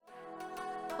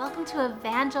Welcome to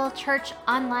Evangel Church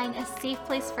Online, a safe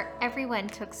place for everyone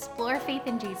to explore faith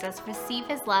in Jesus, receive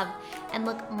his love, and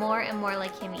look more and more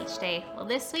like him each day. Well,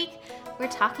 this week, we're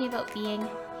talking about being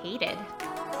hated.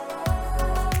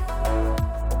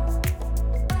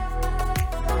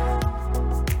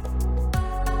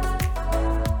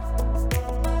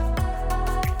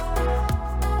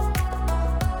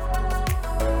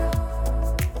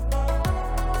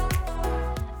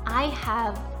 I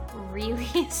have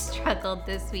really struggled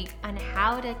this week on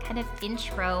how to kind of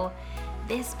intro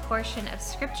this portion of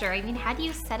scripture. I mean, how do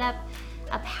you set up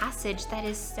a passage that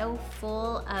is so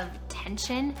full of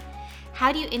tension?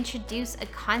 How do you introduce a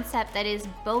concept that is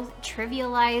both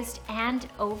trivialized and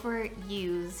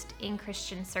overused in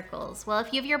Christian circles? Well,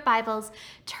 if you have your Bibles,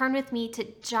 turn with me to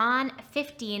John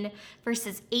 15,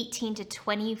 verses 18 to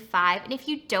 25. And if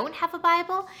you don't have a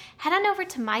Bible, head on over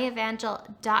to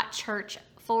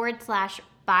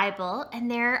myevangel.church/Bible,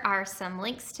 and there are some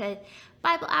links to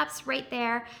Bible apps right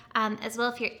there. As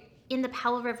well, if you're in the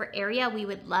Powell River area, we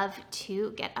would love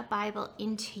to get a Bible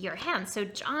into your hands. So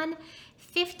John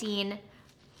 15,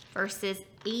 verses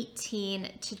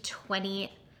 18 to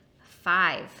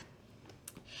 25.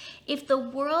 If the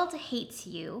world hates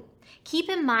you, keep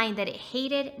in mind that it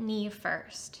hated me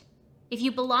first. If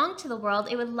you belong to the world,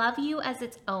 it would love you as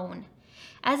its own.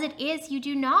 As it is, you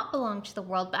do not belong to the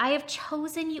world, but I have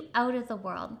chosen you out of the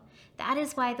world. That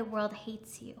is why the world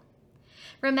hates you.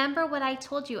 Remember what I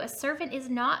told you, a servant is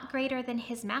not greater than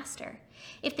his master.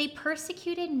 If they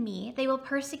persecuted me, they will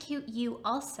persecute you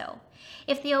also.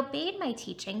 If they obeyed my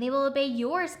teaching, they will obey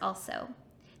yours also.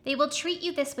 They will treat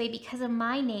you this way because of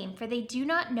my name, for they do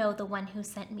not know the one who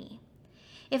sent me.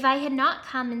 If I had not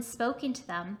come and spoken to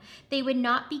them, they would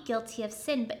not be guilty of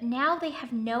sin, but now they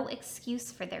have no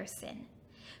excuse for their sin.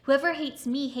 Whoever hates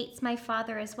me hates my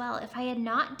Father as well. If I had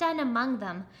not done among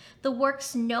them the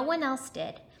works no one else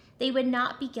did, they would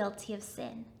not be guilty of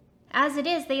sin. As it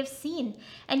is, they have seen,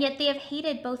 and yet they have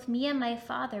hated both me and my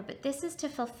Father. But this is to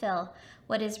fulfill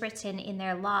what is written in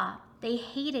their law. They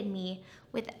hated me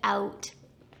without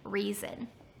reason.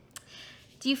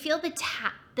 Do you feel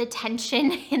the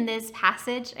tension in this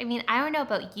passage? I mean, I don't know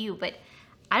about you, but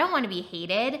I don't want to be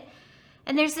hated.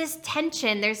 And there's this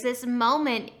tension, there's this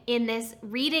moment in this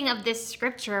reading of this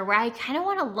scripture where I kind of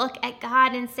want to look at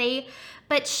God and say,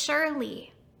 but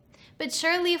surely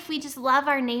if we just love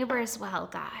our neighbors well,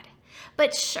 God,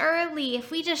 but surely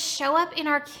if we just show up in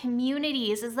our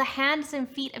communities as the hands and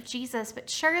feet of Jesus, but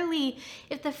surely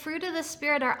if the fruit of the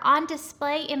Spirit are on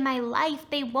display in my life,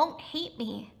 they won't hate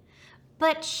me.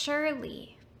 But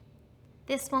surely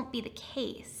this won't be the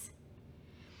case.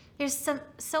 There's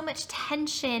so much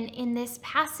tension in this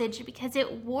passage because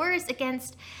it wars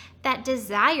against that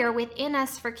desire within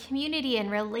us for community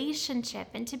and relationship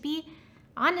and to be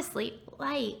honestly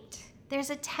liked.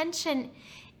 There's a tension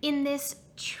in this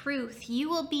truth. You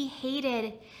will be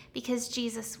hated because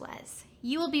Jesus was.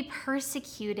 You will be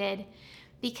persecuted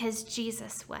because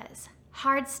Jesus was.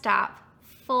 Hard stop,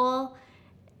 full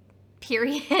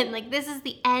period. Like, this is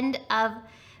the end of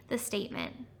the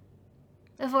statement.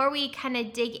 Before we kind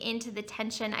of dig into the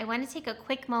tension, I want to take a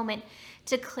quick moment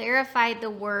to clarify the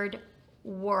word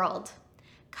world,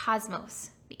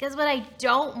 cosmos. Because what I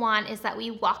don't want is that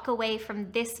we walk away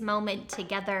from this moment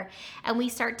together and we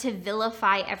start to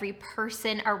vilify every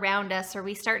person around us, or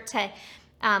we start to,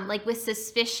 with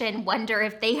suspicion, wonder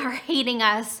if they are hating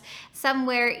us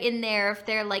somewhere in there, if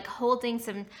they're like holding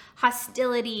some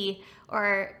hostility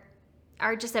or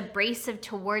are just abrasive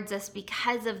towards us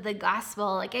because of the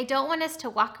gospel. Like, I don't want us to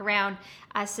walk around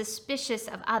suspicious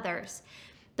of others.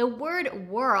 The word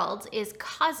world is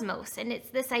cosmos, and it's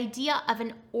this idea of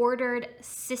an ordered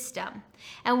system.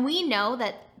 And we know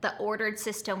that the ordered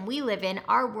system we live in,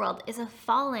 our world, is a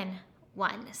fallen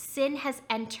one. Sin has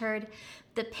entered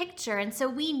the picture, and so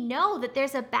we know that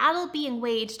there's a battle being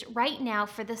waged right now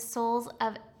for the souls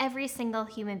of every single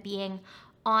human being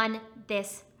on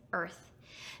this earth.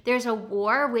 There's a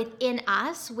war within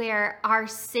us where our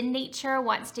sin nature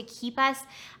wants to keep us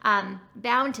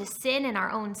bound to sin and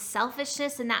our own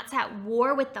selfishness, and that's at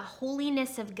war with the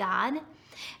holiness of God.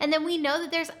 And then we know that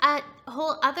there's a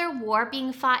whole other war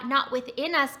being fought not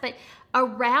within us, but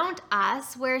around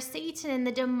us, where Satan and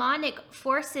the demonic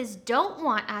forces don't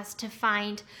want us to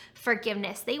find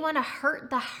forgiveness. They want to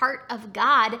hurt the heart of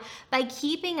God by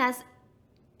keeping us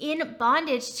in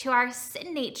bondage to our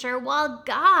sin nature while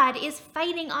God is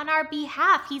fighting on our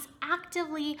behalf. He's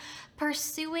actively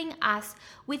pursuing us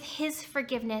with his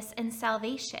forgiveness and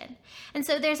salvation. And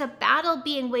so there's a battle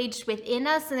being waged within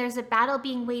us, and there's a battle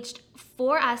being waged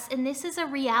for us. And this is a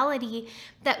reality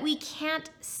that we can't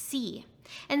see.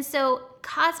 And so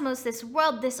cosmos, this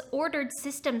world, this ordered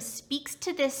system speaks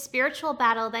to this spiritual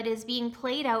battle that is being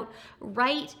played out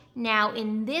right now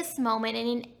in this moment and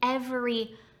in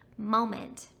every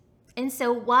moment. And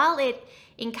so while it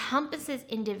encompasses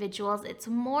individuals, it's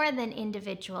more than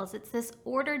individuals. It's this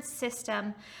ordered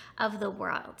system of the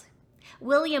world.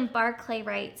 William Barclay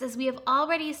writes, as we have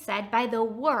already said, by the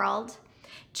world,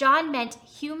 John meant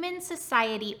human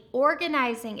society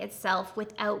organizing itself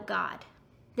without God.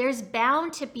 There's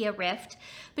bound to be a rift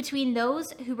between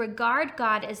those who regard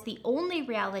God as the only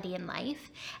reality in life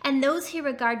and those who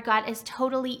regard God as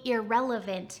totally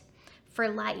irrelevant for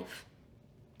life.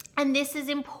 And this is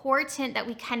important that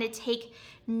we kind of take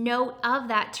note of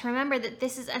that, to remember that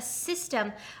this is a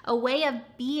system, a way of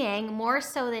being, more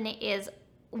so than it is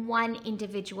one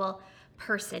individual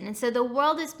person. And so the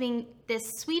world is being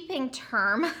this sweeping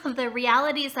term of the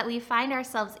realities that we find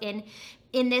ourselves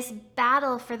in this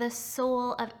battle for the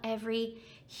soul of every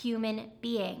human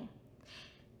being.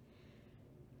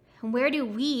 And where do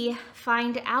we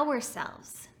find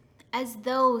ourselves? As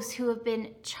those who have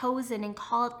been chosen and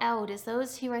called out, as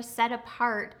those who are set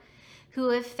apart, who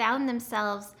have found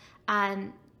themselves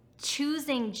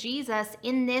choosing Jesus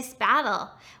in this battle.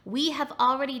 We have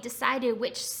already decided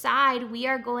which side we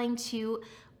are going to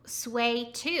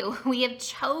sway to. We have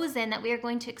chosen that we are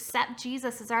going to accept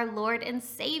Jesus as our Lord and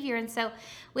Savior. And so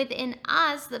within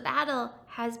us, the battle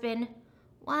has been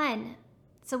won.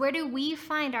 So where do we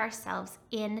find ourselves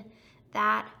in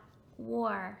that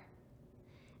war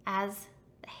as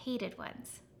the hated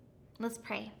ones? Let's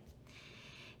pray.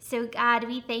 So God,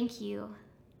 we thank you.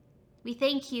 We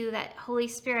thank you that, Holy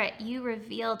Spirit, you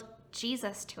revealed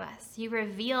Jesus to us. You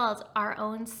revealed our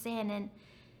own sin. And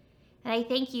I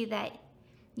thank you that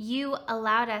you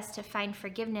allowed us to find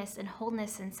forgiveness and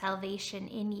wholeness and salvation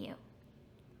in you.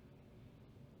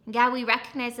 God, we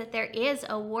recognize that there is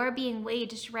a war being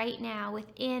waged right now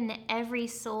within every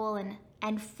soul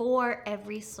and for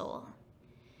every soul.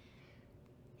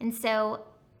 And so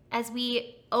as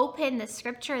we open the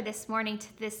scripture this morning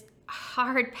to this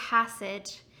hard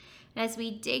passage, and as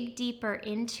we dig deeper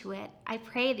into it, I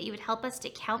pray that you would help us to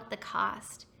count the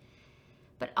cost,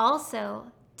 but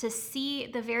also to see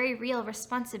the very real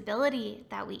responsibility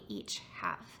that we each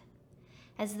have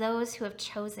as those who have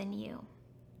chosen you.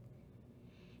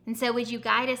 And so would you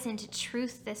guide us into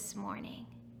truth this morning?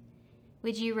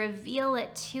 Would you reveal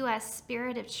it to us,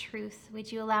 Spirit of truth?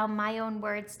 Would you allow my own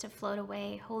words to float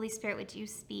away? Holy Spirit, would you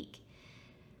speak?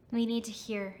 We need to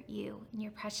hear you in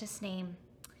your precious name.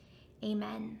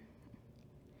 Amen.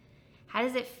 How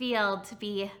does it feel to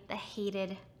be the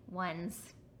hated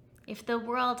ones? If the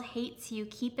world hates you,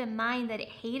 keep in mind that it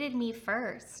hated me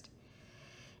first.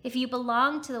 If you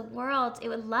belong to the world, it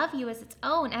would love you as its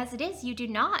own. As it is, you do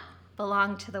not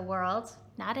belong to the world,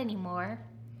 not anymore.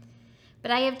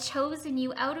 But I have chosen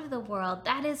you out of the world.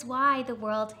 That is why the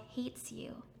world hates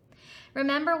you.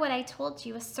 Remember what I told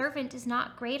you, a servant is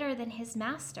not greater than his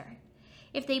master.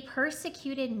 If they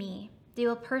persecuted me, they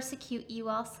will persecute you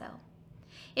also.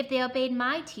 If they obeyed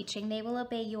my teaching, they will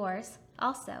obey yours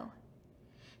also.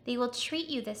 They will treat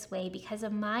you this way because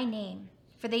of my name,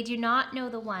 for they do not know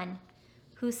the one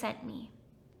who sent me.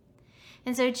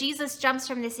 And so Jesus jumps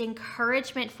from this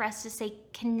encouragement for us to stay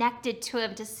connected to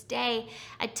him, to stay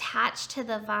attached to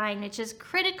the vine, which is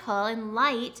critical in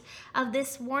light of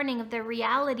this warning of the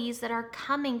realities that are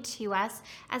coming to us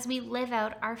as we live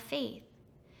out our faith.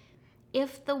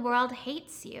 If the world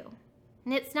hates you,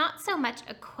 and it's not so much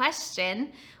a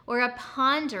question or a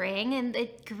pondering. In the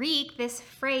Greek, this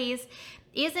phrase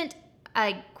isn't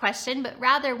a question, but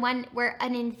rather one where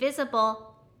an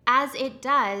invisible "as it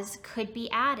does" could be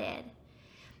added.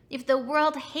 If the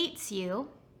world hates you,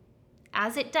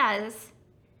 as it does,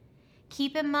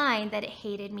 keep in mind that it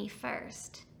hated me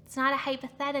first. It's not a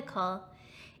hypothetical,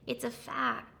 it's a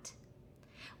fact.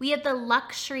 We have the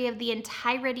luxury of the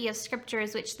entirety of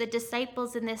scriptures, which the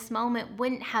disciples in this moment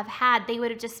wouldn't have had. They would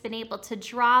have just been able to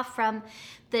draw from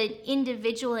the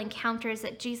individual encounters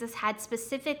that Jesus had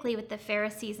specifically with the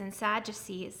Pharisees and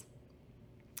Sadducees.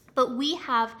 But we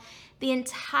have the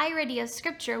entirety of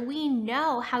scripture. We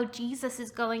know how Jesus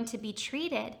is going to be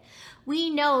treated.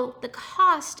 We know the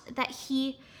cost that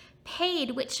he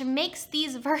paid, which makes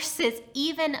these verses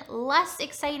even less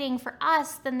exciting for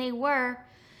us than they were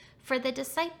for the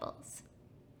disciples.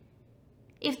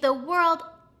 If the world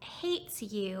hates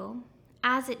you,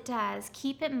 as it does,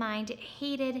 keep in mind it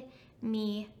hated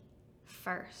me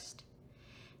first.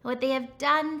 What they have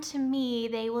done to me,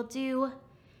 they will do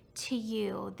to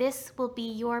you. This will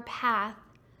be your path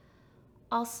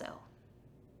also.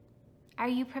 Are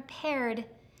you prepared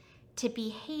to be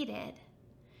hated?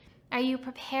 Are you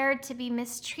prepared to be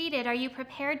mistreated? Are you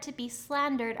prepared to be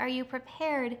slandered? Are you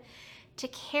prepared to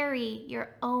carry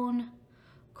your own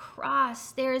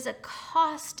cross? There is a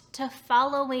cost to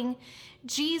following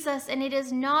Jesus, and it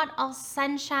is not all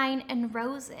sunshine and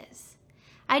roses.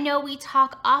 I know we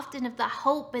talk often of the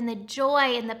hope and the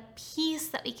joy and the peace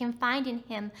that we can find in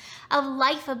him, of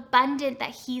life abundant that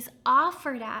he's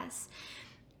offered us.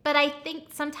 But I think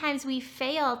sometimes we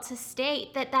fail to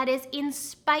state that that is in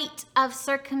spite of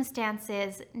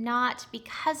circumstances, not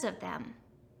because of them.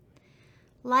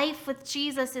 Life with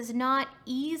Jesus is not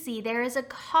easy. There is a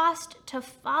cost to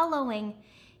following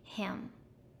him.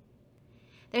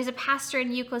 There's a pastor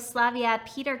in Yugoslavia,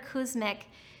 Peter Kuzmic,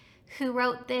 who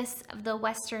wrote this of the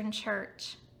Western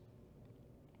Church.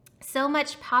 So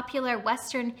much popular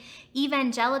Western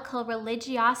evangelical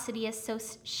religiosity is so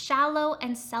shallow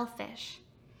and selfish.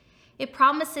 It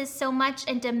promises so much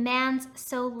and demands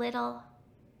so little.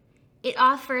 It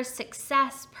offers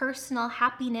success, personal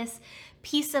happiness,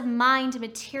 peace of mind,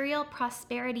 material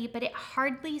prosperity, but it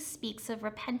hardly speaks of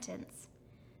repentance,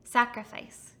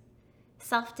 sacrifice,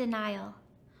 self-denial,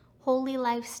 holy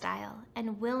lifestyle,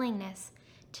 and willingness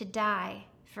to die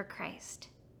for Christ.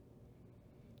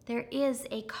 There is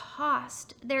a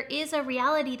cost. There is a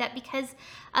reality that because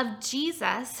of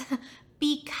Jesus,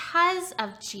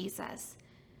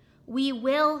 we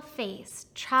will face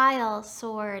trial,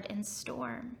 sword, and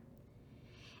storm.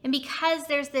 And because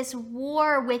there's this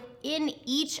war within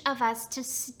each of us to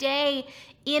stay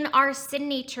in our sin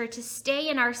nature, to stay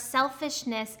in our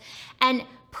selfishness, and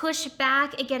push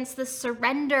back against the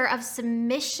surrender of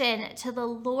submission to the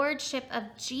lordship of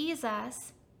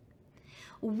Jesus,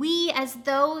 we, as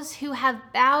those who have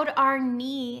bowed our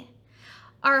knee,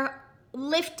 are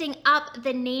lifting up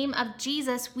the name of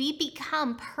Jesus. We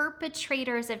become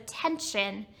perpetrators of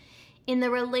tension in the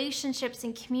relationships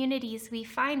and communities we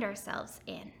find ourselves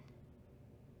in.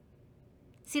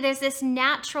 See, there's this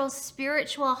natural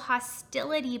spiritual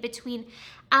hostility between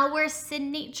our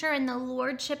sin nature and the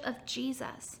lordship of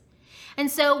Jesus. And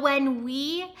so when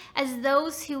we, as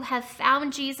those who have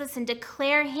found Jesus and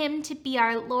declare him to be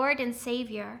our Lord and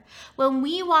Savior, when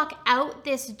we walk out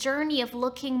this journey of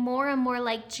looking more and more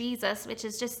like Jesus, which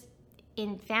is just,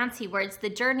 in fancy words, the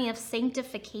journey of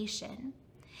sanctification,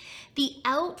 the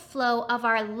outflow of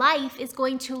our life is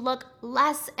going to look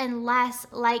less and less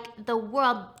like the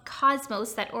world,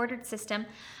 cosmos, that ordered system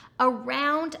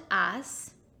around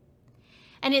us.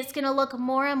 And it's going to look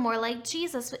more and more like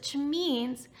Jesus, which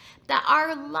means that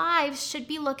our lives should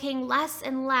be looking less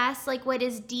and less like what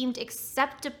is deemed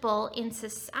acceptable in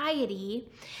society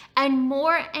and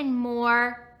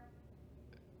more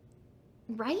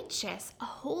righteous,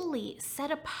 holy,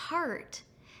 set apart.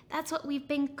 That's what we've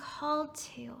been called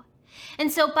to.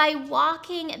 And so by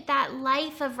walking that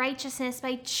life of righteousness,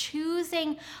 by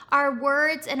choosing our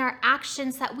words and our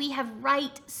actions that we have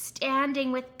right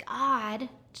standing with God,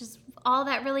 which is all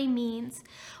that really means,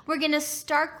 we're going to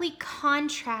starkly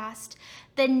contrast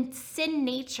the sin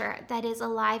nature that is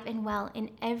alive and well in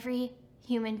every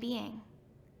human being.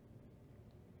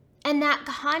 And that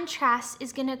contrast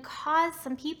is going to cause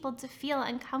some people to feel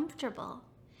uncomfortable.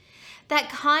 That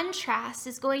contrast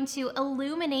is going to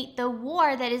illuminate the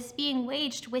war that is being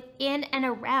waged within and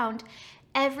around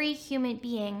every human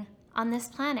being on this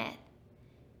planet.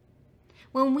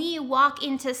 When we walk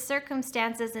into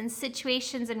circumstances and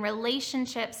situations and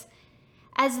relationships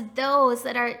as those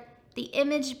that are the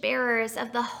image bearers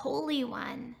of the Holy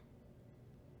One,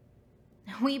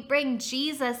 we bring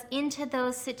Jesus into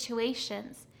those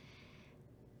situations,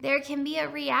 there can be a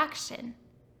reaction,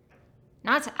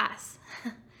 not to us,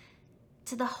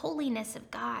 to the holiness of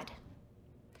God.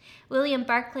 William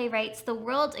Barclay writes, "The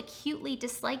world acutely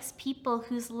dislikes people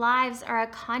whose lives are a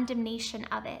condemnation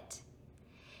of it.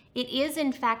 It is,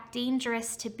 in fact,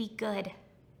 dangerous to be good.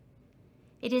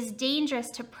 It is dangerous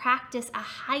to practice a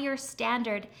higher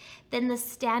standard than the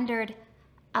standard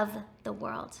of the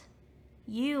world.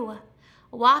 You,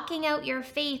 walking out your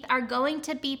faith, are going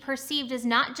to be perceived as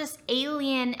not just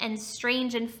alien and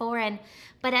strange and foreign,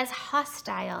 but as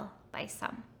hostile by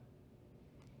some.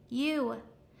 You,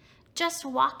 just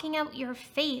walking out your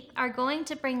faith, are going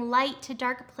to bring light to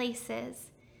dark places,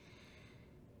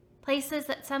 places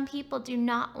that some people do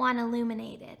not want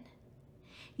illuminated.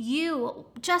 You,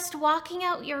 just walking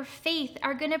out your faith,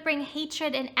 are going to bring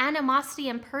hatred and animosity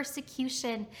and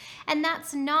persecution. And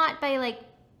that's not by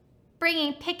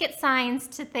bringing picket signs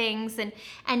to things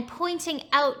and pointing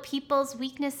out people's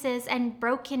weaknesses and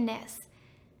brokenness.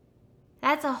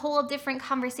 That's a whole different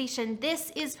conversation.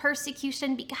 This is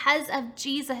persecution because of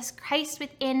Jesus Christ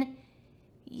within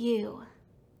you.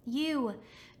 You,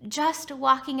 just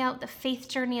walking out the faith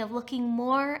journey of looking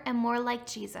more and more like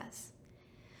Jesus,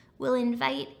 will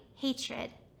invite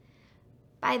hatred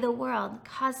by the world,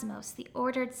 cosmos, the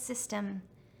ordered system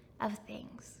of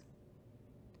things.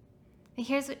 But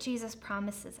here's what Jesus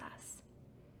promises us.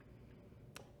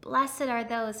 Blessed are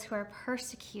those who are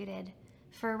persecuted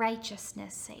for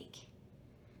righteousness' sake,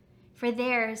 for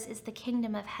theirs is the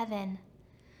kingdom of heaven.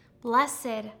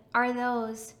 Blessed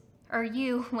are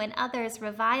you when others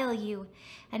revile you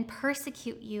and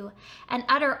persecute you and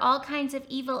utter all kinds of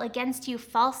evil against you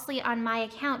falsely on my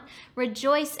account.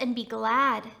 Rejoice and be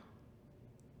glad,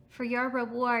 for your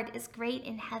reward is great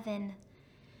in heaven,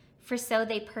 for so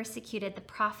they persecuted the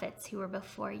prophets who were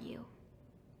before you.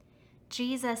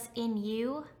 Jesus in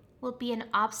you will be an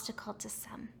obstacle to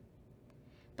some,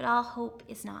 but all hope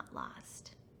is not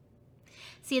lost.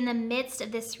 See, in the midst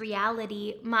of this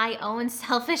reality, my own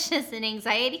selfishness and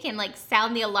anxiety can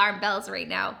sound the alarm bells right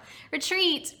now.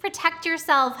 Retreat, protect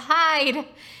yourself, hide.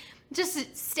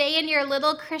 Just stay in your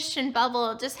little Christian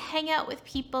bubble. Just hang out with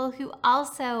people who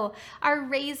also are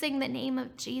raising the name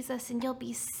of Jesus, and you'll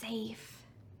be safe.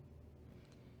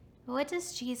 But what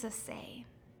does Jesus say?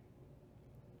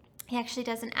 He actually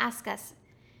doesn't ask us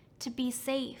to be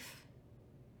safe.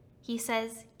 He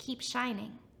says, keep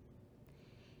shining.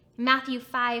 In Matthew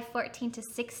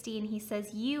 5:14-16, he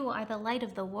says, you are the light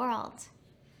of the world.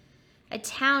 A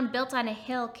town built on a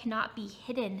hill cannot be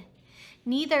hidden.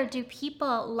 Neither do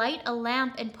people light a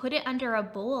lamp and put it under a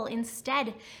bowl.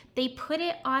 Instead, they put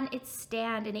it on its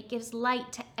stand, and it gives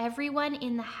light to everyone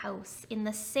in the house. In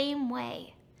the same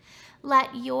way,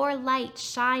 let your light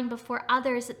shine before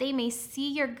others, that they may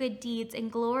see your good deeds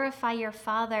and glorify your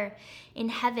Father in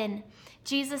heaven.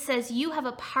 Jesus says, you have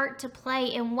a part to play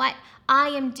in what I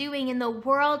am doing in the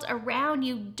world around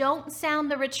you. Don't sound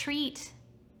the retreat.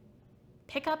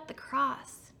 Pick up the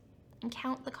cross and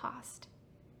count the cost.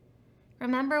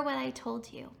 Remember what I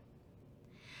told you.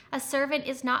 A servant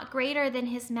is not greater than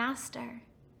his master.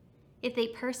 If they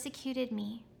persecuted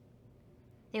me,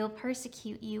 they will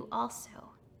persecute you also.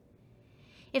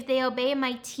 If they obey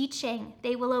my teaching,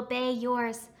 they will obey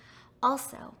yours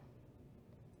also.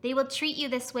 They will treat you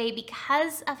this way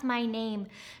because of my name,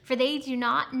 for they do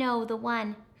not know the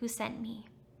one who sent me.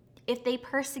 If they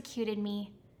persecuted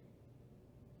me,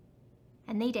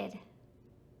 and they did,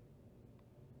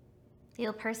 they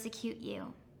will persecute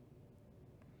you.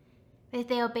 But if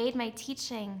they obeyed my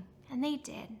teaching, and they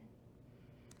did,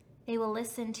 they will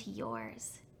listen to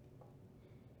yours.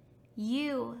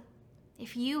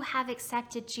 If you have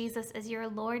accepted Jesus as your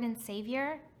Lord and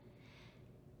Savior,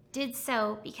 did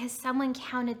so because someone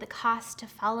counted the cost to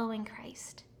following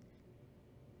Christ.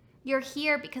 You're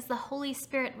here because the Holy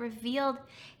Spirit revealed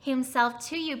himself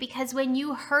to you, because when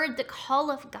you heard the call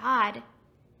of God,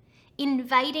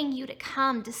 inviting you to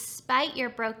come despite your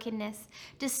brokenness,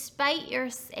 despite your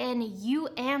sin, you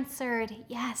answered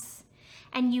yes,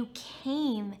 and you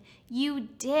came. You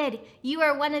did. You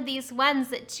are one of these ones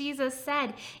that Jesus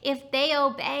said, if they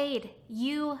obeyed,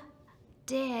 you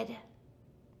did.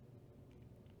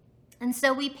 And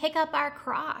so we pick up our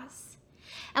cross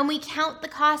and we count the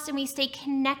cost, and we stay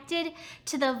connected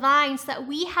to the vine so that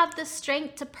we have the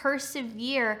strength to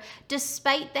persevere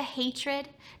despite the hatred,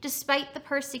 despite the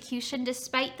persecution,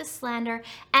 despite the slander,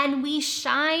 and we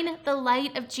shine the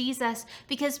light of Jesus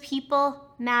because people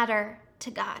matter to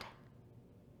God.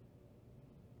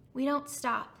 We don't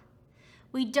stop.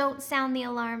 We don't sound the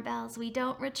alarm bells. We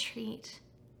don't retreat.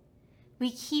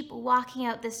 We keep walking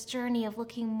out this journey of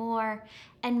looking more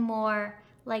and more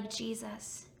like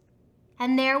Jesus.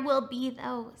 And there will be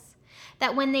those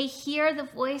that when they hear the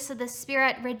voice of the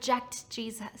Spirit, reject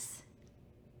Jesus.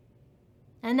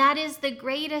 And that is the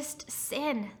greatest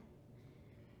sin.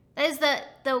 That is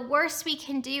the worst we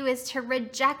can do, is to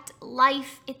reject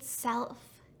life itself.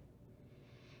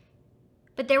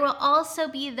 But there will also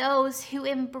be those who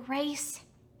embrace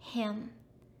him.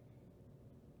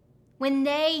 When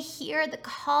they hear the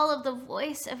call of the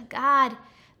voice of God,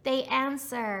 they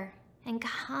answer and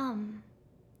come.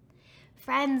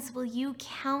 Friends, will you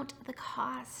count the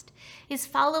cost? Is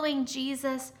following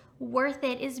Jesus worth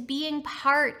it? Is being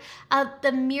part of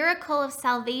the miracle of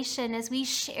salvation as we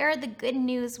share the good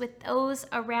news with those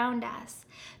around us?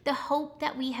 The hope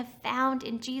that we have found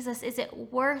in Jesus, is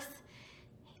it worth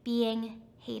being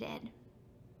hated?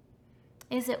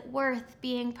 Is it worth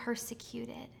being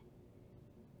persecuted?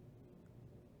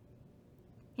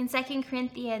 In 2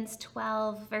 Corinthians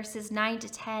 12, verses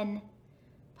 9-10,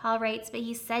 Paul writes, but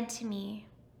he said to me,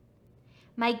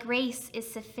 my grace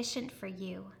is sufficient for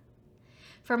you,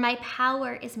 for my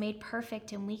power is made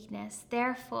perfect in weakness.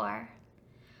 Therefore,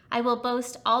 I will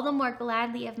boast all the more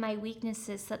gladly of my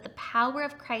weaknesses, so that the power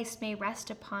of Christ may rest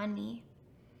upon me.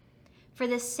 For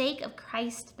the sake of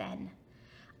Christ, then,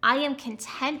 I am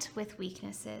content with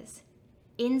weaknesses,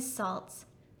 insults,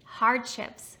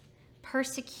 hardships,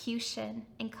 persecution,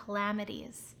 and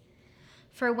calamities.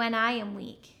 For when I am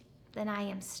weak, then I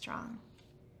am strong.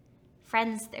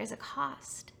 Friends, there's a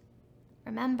cost.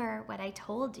 Remember what I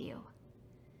told you.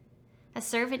 A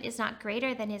servant is not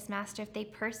greater than his master. If they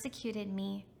persecuted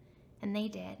me, and they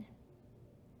did,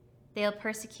 they'll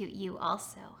persecute you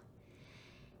also.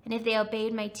 And if they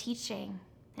obeyed my teaching,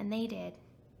 and they did,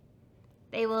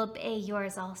 they will obey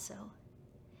yours also.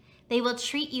 They will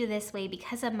treat you this way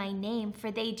because of my name, for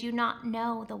they do not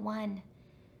know the one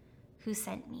who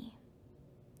sent me.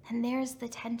 And there's the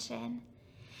tension.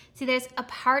 See, there's a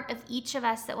part of each of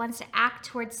us that wants to act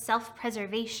towards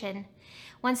self-preservation,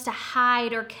 wants to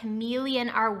hide or chameleon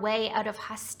our way out of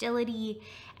hostility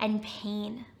and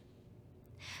pain.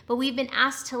 But we've been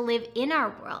asked to live in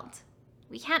our world.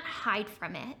 We can't hide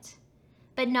from it,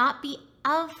 but not be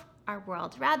of our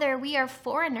world. Rather, we are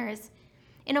foreigners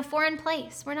in a foreign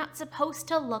place. We're not supposed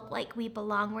to look like we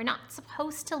belong. We're not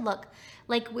supposed to look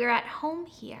like we're at home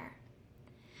here.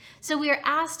 So we are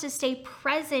asked to stay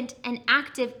present and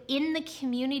active in the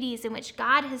communities in which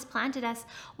God has planted us,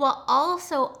 while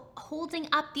also holding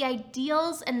up the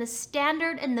ideals and the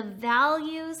standard and the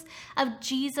values of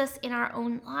Jesus in our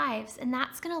own lives. And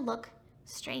that's going to look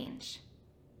strange.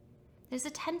 There's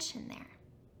a tension there.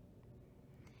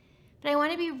 But I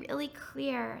want to be really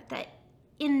clear that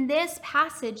in this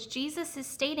passage, Jesus is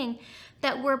stating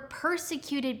that we're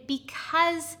persecuted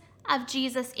because of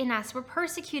Jesus in us. We're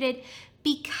persecuted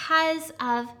because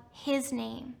of his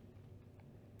name.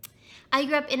 I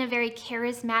grew up in a very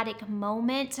charismatic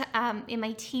moment in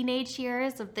my teenage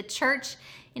years of the church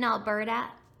in Alberta.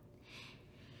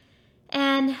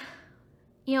 And,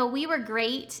 we were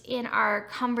great in our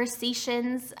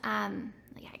conversations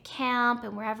like at camp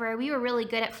and wherever. We were really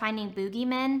good at finding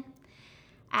boogeymen,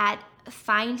 at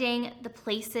finding the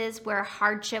places where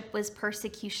hardship was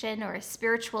persecution or a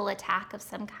spiritual attack of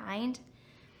some kind.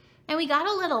 And we got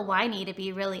a little whiny, to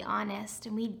be really honest,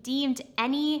 and we deemed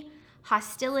any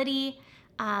hostility,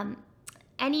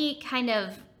 any kind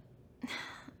of,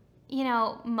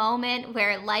 moment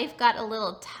where life got a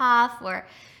little tough or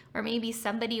maybe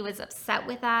somebody was upset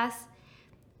with us,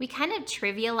 we kind of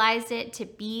trivialized it to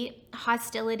be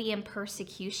hostility and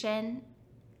persecution.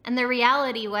 And the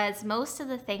reality was most of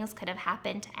the things could have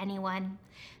happened to anyone.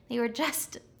 They were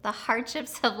just the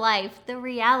hardships of life, the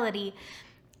reality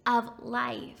of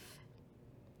life.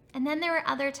 And then there were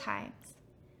other times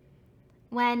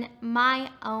when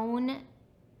my own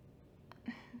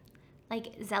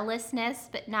zealousness,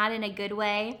 but not in a good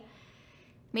way,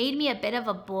 made me a bit of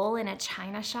a bull in a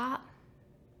china shop,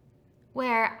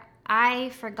 where I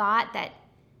forgot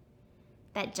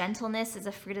that gentleness is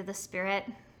a fruit of the Spirit,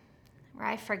 where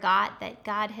I forgot that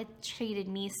God had treated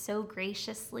me so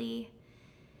graciously.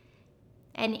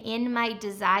 And in my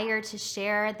desire to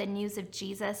share the news of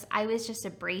Jesus, I was just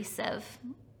abrasive.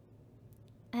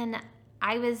 And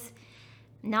I was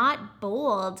not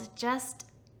bold, just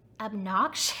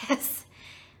obnoxious.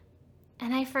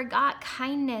 And I forgot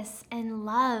kindness and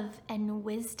love and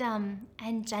wisdom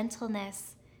and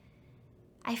gentleness.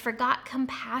 I forgot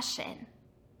compassion.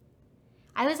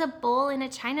 I was a bull in a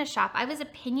china shop. I was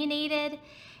opinionated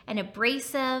and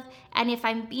abrasive. And if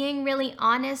I'm being really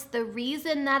honest, the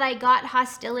reason that I got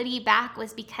hostility back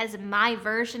was because my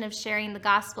version of sharing the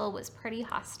gospel was pretty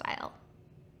hostile.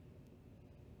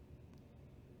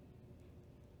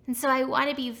 And so I want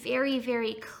to be very,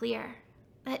 very clear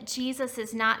that Jesus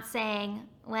is not saying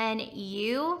when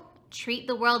you treat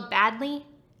the world badly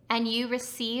and you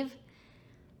receive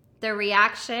the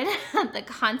reaction, the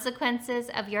consequences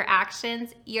of your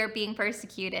actions, you're being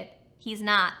persecuted. He's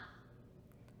not.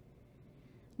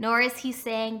 Nor is he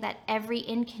saying that every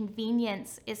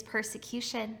inconvenience is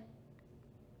persecution.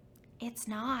 It's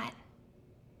not.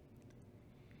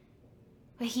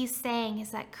 What he's saying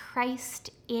is that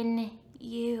Christ in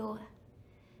you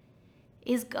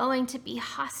is going to be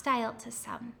hostile to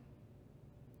some.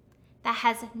 That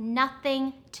has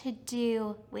nothing to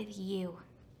do with you.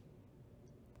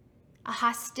 A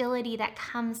hostility that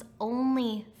comes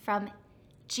only from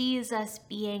Jesus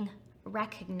being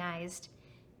recognized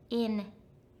in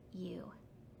you.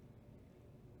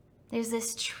 There's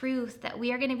this truth that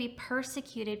we are going to be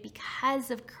persecuted because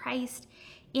of Christ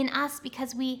in us,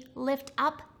 because we lift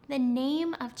up the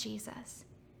name of Jesus.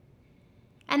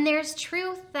 And there's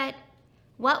truth that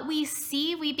what we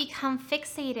see, we become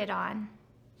fixated on.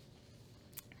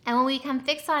 And when we become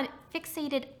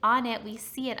fixated on it, we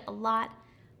see it a lot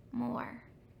more.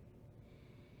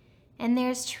 And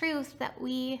there's truth that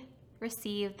we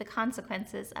receive the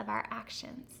consequences of our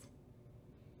actions.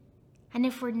 And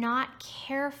if we're not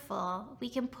careful, we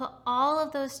can put all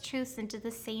of those truths into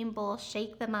the same bowl,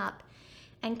 shake them up,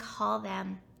 and call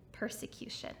them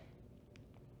persecution.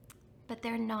 But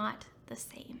they're not the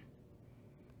same.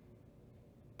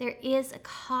 There is a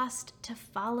cost to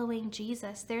following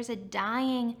Jesus. There's a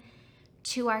dying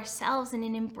to ourselves and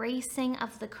an embracing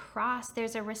of the cross.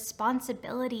 There's a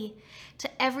responsibility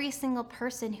to every single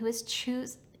person who is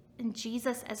choosing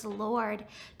Jesus as Lord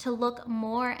to look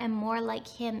more and more like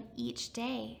him each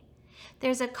day.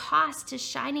 There's a cost to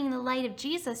shining the light of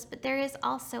Jesus, but there is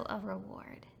also a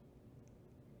reward.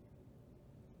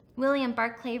 William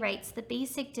Barclay writes, the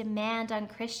basic demand on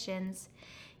Christians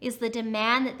is the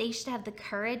demand that they should have the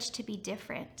courage to be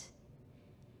different.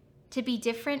 To be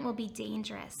different will be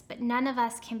dangerous, but none of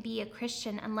us can be a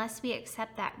Christian unless we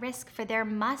accept that risk, for there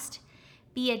must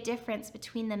be a difference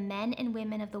between the men and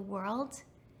women of the world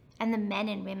and the men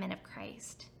and women of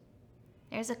Christ.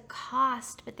 There's a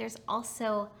cost, but there's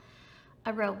also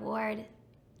a reward.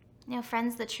 Now,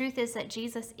 friends, the truth is that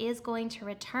Jesus is going to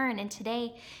return, and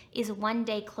today is one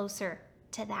day closer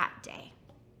to that day.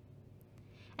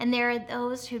 And there are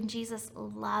those whom Jesus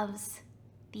loves,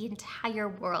 the entire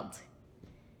world,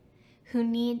 who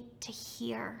need to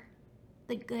hear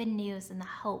the good news and the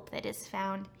hope that is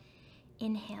found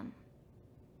in him.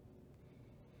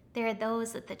 There are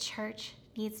those that the church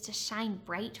needs to shine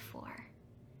bright for,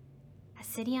 a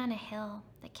city on a hill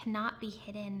that cannot be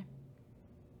hidden.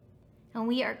 And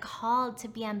we are called to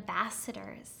be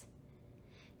ambassadors,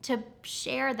 to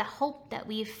share the hope that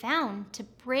we've found, to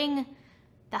bring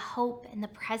the hope and the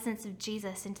presence of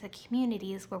Jesus into the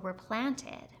communities where we're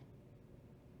planted.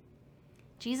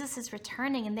 Jesus is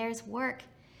returning, and there's work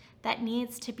that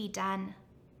needs to be done,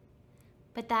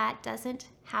 but that doesn't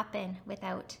happen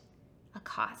without a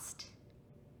cost.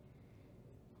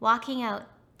 Walking out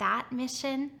that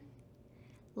mission,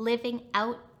 living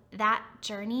out that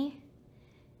journey,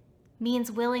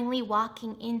 means willingly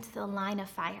walking into the line of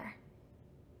fire.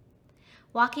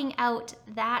 Walking out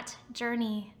that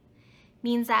journey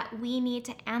means that we need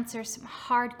to answer some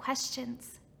hard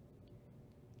questions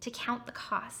to count the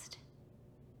cost.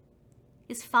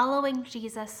 Is following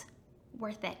Jesus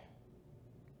worth it?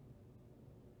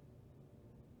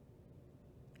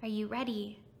 Are you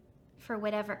ready for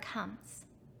whatever comes?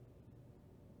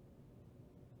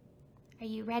 Are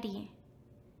you ready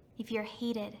if you're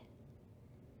hated,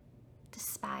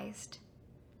 despised,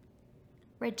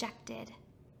 rejected,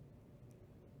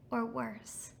 or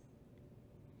worse?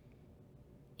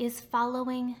 Is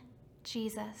following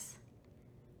Jesus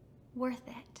worth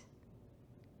it?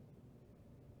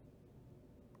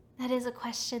 That is a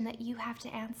question that you have to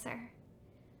answer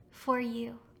for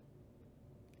you.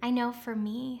 I know for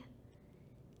me,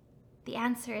 the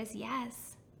answer is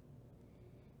yes.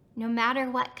 No matter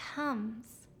what comes,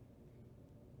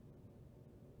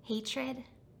 hatred,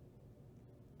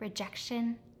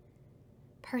 rejection,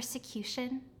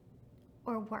 persecution,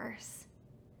 or worse.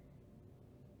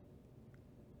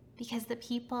 Because the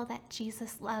people that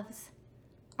Jesus loves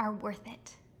are worth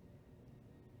it.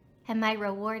 And my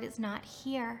reward is not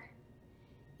here,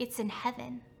 it's in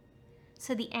heaven.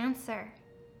 So the answer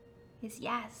is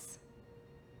yes.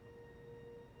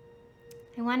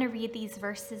 I want to read these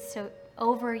verses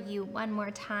over you one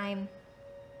more time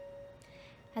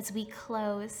as we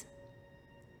close,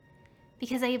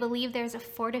 because I believe there's a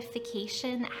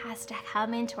fortification that has to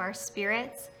come into our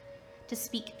spirits to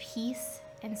speak peace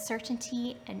and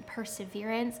certainty and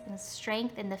perseverance and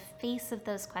strength in the face of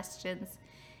those questions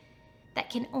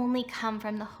that can only come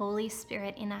from the Holy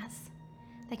Spirit in us,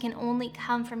 that can only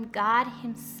come from God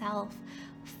himself,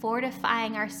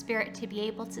 fortifying our spirit to be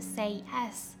able to say,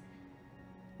 yes,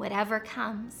 whatever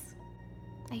comes,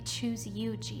 I choose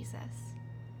you, Jesus.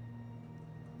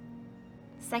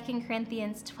 2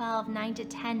 Corinthians 12,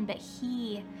 9-10, but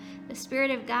he, the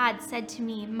Spirit of God, said to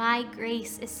me, my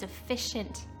grace is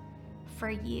sufficient for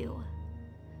you,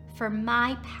 for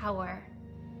my power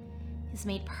is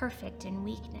made perfect in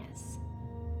weakness.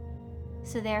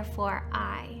 So therefore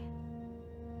I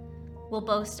will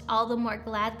boast all the more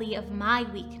gladly of my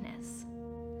weakness,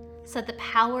 so that the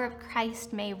power of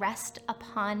Christ may rest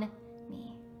upon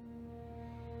me.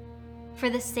 For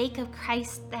the sake of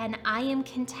Christ, then, I am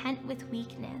content with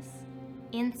weakness,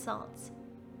 insults,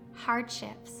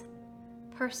 hardships,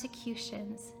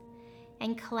 persecutions,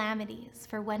 and calamities.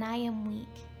 For when I am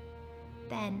weak,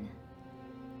 then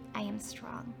I am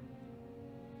strong.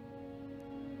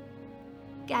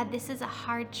 God, this is a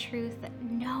hard truth that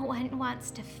no one wants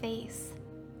to face.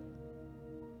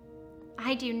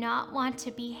 I do not want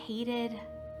to be hated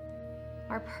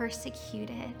or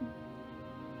persecuted.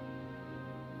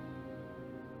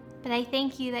 But I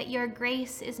thank you that your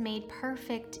grace is made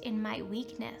perfect in my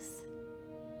weakness,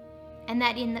 and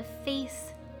that in the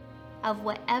face of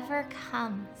whatever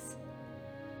comes,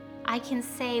 I can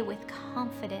say with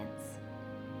confidence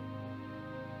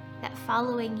that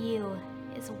following you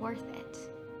is worth it.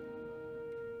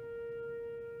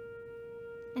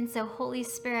 And so, Holy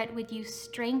Spirit, would you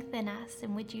strengthen us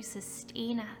and would you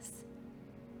sustain us?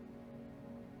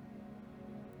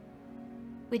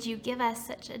 Would you give us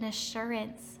such an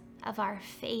assurance of our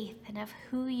faith and of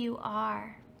who you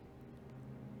are?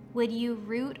 Would you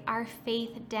root our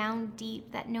faith down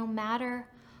deep, that no matter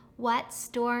what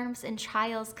storms and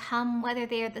trials come, whether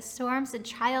they are the storms and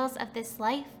trials of this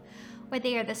life, or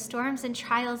they are the storms and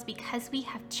trials because we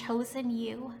have chosen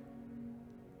you,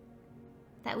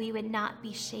 that we would not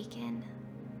be shaken,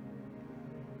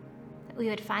 that we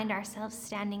would find ourselves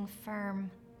standing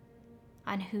firm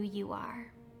on who you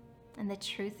are and the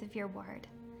truth of your word.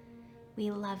 We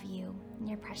love you. In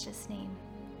your precious name,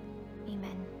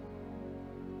 amen.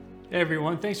 Hey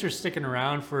everyone, thanks for sticking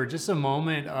around for just a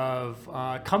moment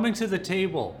of coming to the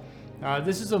table.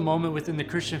 This is a moment within the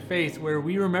Christian faith where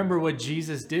we remember what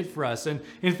Jesus did for us. And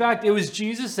in fact, it was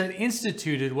Jesus that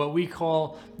instituted what we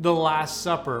call the Last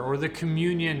Supper or the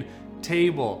communion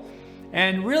table.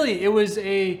 And really, it was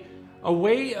a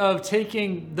way of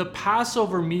taking the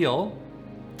Passover meal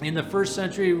in the first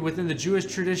century within the Jewish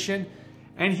tradition,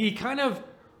 and he kind of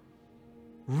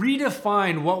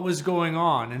redefined what was going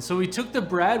on. And so he took the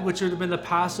bread, which would have been the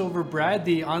Passover bread,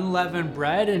 the unleavened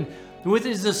bread, and with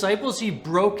his disciples, he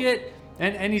broke it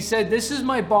and he said, "This is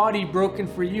my body broken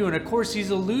for you." And of course, he's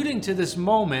alluding to this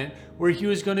moment where he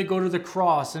was going to go to the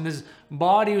cross and his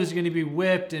body was going to be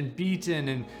whipped and beaten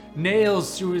and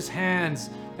nails through his hands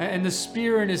and the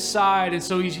spear in his side. And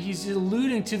so he's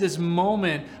alluding to this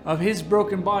moment of his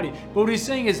broken body. But what he's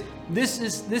saying is, this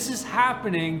is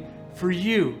happening for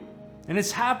you. And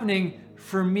it's happening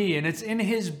for me. And it's in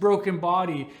his broken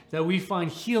body that we find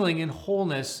healing and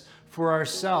wholeness for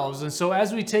ourselves. And so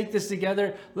as we take this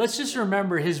together, let's just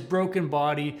remember his broken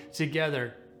body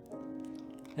together.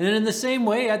 And then in the same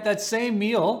way, at that same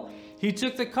meal, he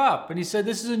took the cup and he said,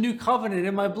 "This is a new covenant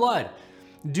in my blood.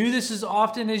 Do this as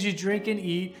often as you drink and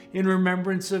eat in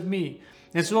remembrance of me."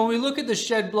 And so when we look at the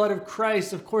shed blood of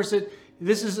Christ, of course,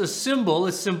 this is a symbol,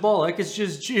 it's symbolic, it's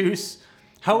just juice.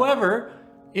 However,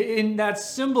 in that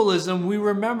symbolism, we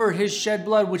remember his shed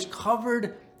blood, which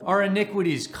covered our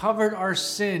iniquities, covered our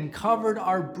sin, covered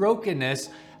our brokenness,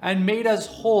 and made us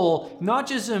whole, not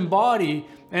just in body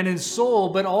and in soul,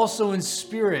 but also in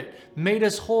spirit, made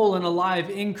us whole and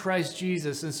alive in Christ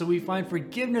Jesus. And so we find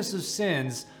forgiveness of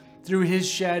sins through his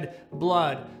shed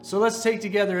blood. So let's take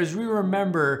together as we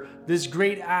remember this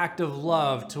great act of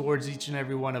love towards each and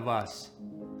every one of us.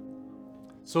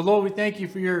 So Lord, we thank you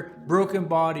for your broken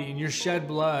body and your shed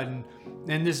blood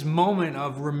and this moment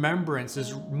of remembrance,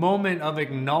 this moment of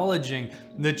acknowledging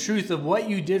the truth of what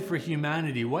you did for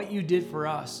humanity, what you did for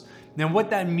us, and what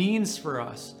that means for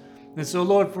us. And so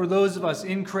Lord, for those of us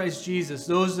in Christ Jesus,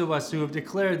 those of us who have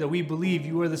declared that we believe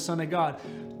you are the Son of God,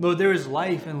 Lord, there is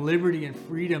life and liberty and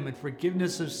freedom and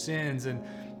forgiveness of sins. And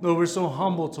Lord, we're so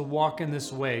humble to walk in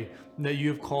this way that you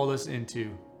have called us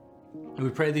into. And we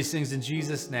pray these things in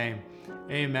Jesus' name.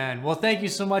 Amen. Well, thank you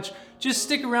so much. Just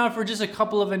stick around for just a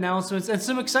couple of announcements and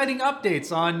some exciting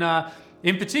updates on,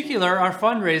 in particular, our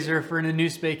fundraiser for the New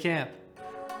Spay Camp.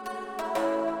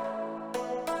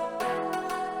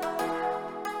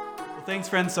 Thanks,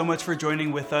 friends, so much for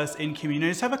joining with us in community.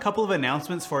 I just have a couple of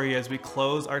announcements for you as we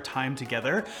close our time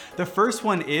together. The first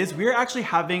one is we are actually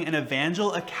having an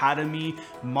Evangel Academy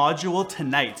module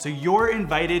tonight. So you're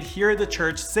invited here at the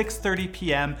church, 6:30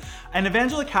 p.m. An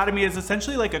Evangel Academy is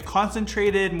essentially like a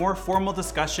concentrated, more formal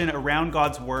discussion around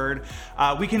God's Word.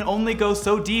 We can only go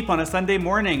so deep on a Sunday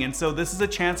morning, and so this is a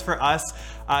chance for us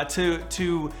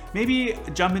to maybe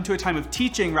jump into a time of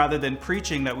teaching rather than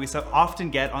preaching that we so often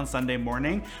get on Sunday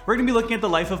morning. We're going to be looking at the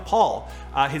life of Paul,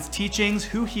 his teachings,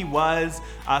 who he was,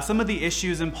 some of the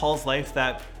issues in Paul's life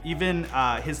that even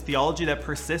his theology that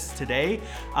persists today.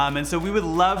 And so we would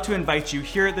love to invite you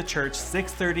here at the church,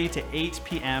 6:30 to 8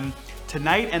 p.m.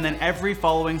 tonight, and then every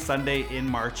following Sunday in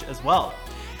March as well.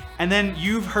 And then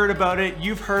you've heard about it,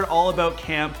 you've heard all about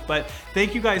camp, but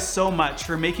thank you guys so much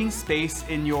for making space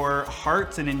in your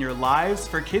hearts and in your lives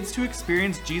for kids to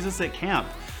experience Jesus at camp.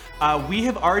 We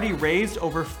have already raised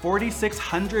over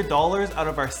 $4,600 out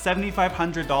of our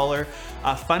 $7,500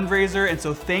 fundraiser, and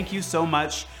so thank you so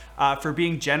much for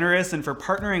being generous and for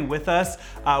partnering with us.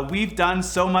 We've done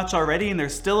so much already and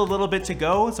there's still a little bit to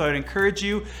go. So I'd encourage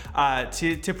you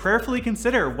to prayerfully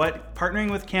consider what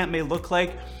partnering with Camp may look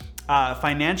like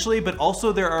financially, but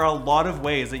also there are a lot of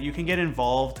ways that you can get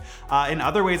involved in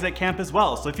other ways at camp as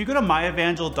well. So if you go to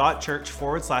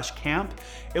myevangel.church/camp,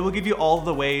 it will give you all of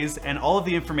the ways and all of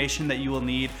the information that you will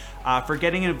need for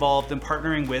getting involved and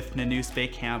partnering with Nanoose Bay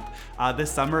Camp this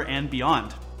summer and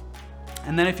beyond.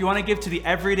 And then if you want to give to the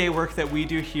everyday work that we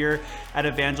do here at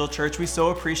Evangel Church, we so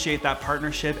appreciate that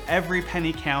partnership. Every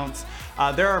penny counts.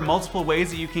 There are multiple ways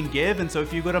that you can give. And so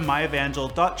if you go to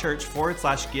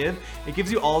myevangel.church/give, it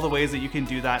gives you all the ways that you can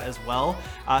do that as well.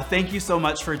 Thank you so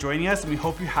much for joining us, and we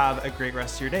hope you have a great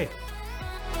rest of your day.